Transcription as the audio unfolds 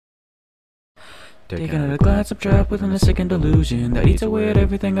Taking at a glance, I'm trapped within a sickened delusion that eats away at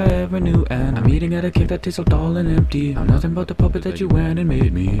everything I ever knew. And I'm eating at a cake that tastes so dull and empty. I'm nothing but the puppet that you went and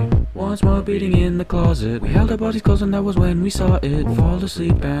made me. Once more beating in the closet, we held our bodies close and that was when we saw it fall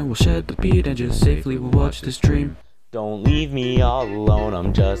asleep. And we'll shed the beat and just safely we'll watch this dream. Don't leave me all alone,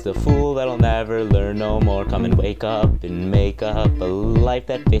 I'm just a fool that'll never learn no more. Come and wake up and make up a life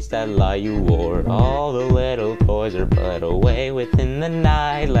that fits that lie you wore. All the little toys are put away within the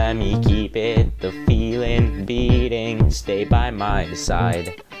night. Let me keep it, the feeling beating, stay by my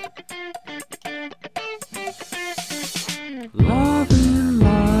side. Love and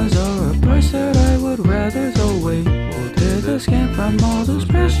lies are a price that I would rather throw away. We'll tear the skin from all those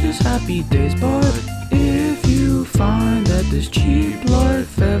precious happy days. But if you find that this cheap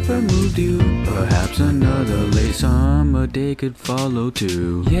life ever moved you, perhaps another late summer day could follow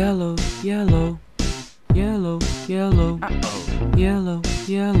too. Yellow, yellow, yellow, yellow, yellow,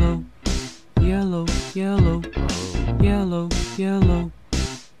 yellow, yellow, yellow, yellow, yellow,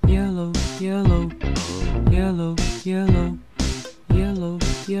 yellow, yellow, yellow, yellow, yellow,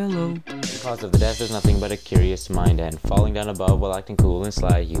 yellow. The cause of the death is nothing but a curious mind, and falling down above while acting cool and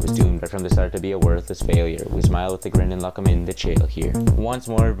sly, he was doomed right from the start to be a worthless failure. We smile with a grin and lock him in the jail here. Once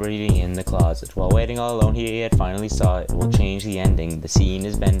more breathing in the closet, while waiting all alone he had finally saw it. We'll change the ending, the scene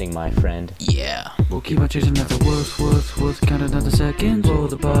is bending, my friend. Yeah. We'll keep on chasing after worth, counting down the seconds, roll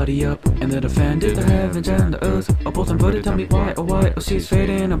the body up, and then offended the heavens and the earth are both inverted. Tell me why, oh see it's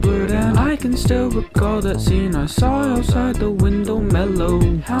fading, I'm blurred, and I can still recall that scene I saw outside the window mellow.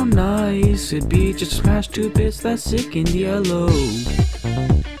 How nice it'd be just to smash to bits that sickened yellow. Woo!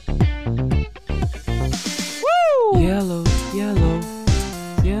 Yellow, yellow,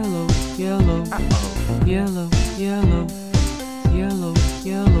 yellow, yellow, yellow, yellow, yellow, yellow,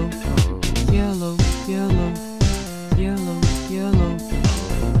 yellow, yellow, yellow, yellow,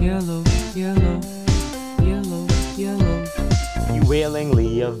 yellow, yellow, yellow, yellow. You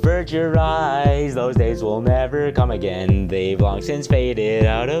willingly avert your eyes, those days will never come again. They've long since faded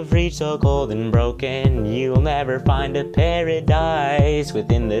out of reach, so cold and broken. You'll never find a paradise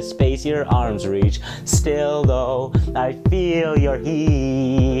within the space your arms reach. Still though, I feel your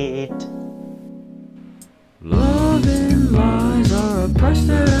heat. Love and lies are a price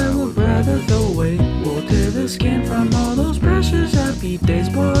that I would rather throw away. We'll tear the skin from all those precious happy days.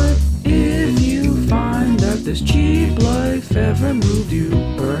 But if you find that this cheap life ever moved you,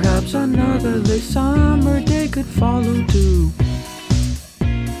 perhaps another late summer day could follow too.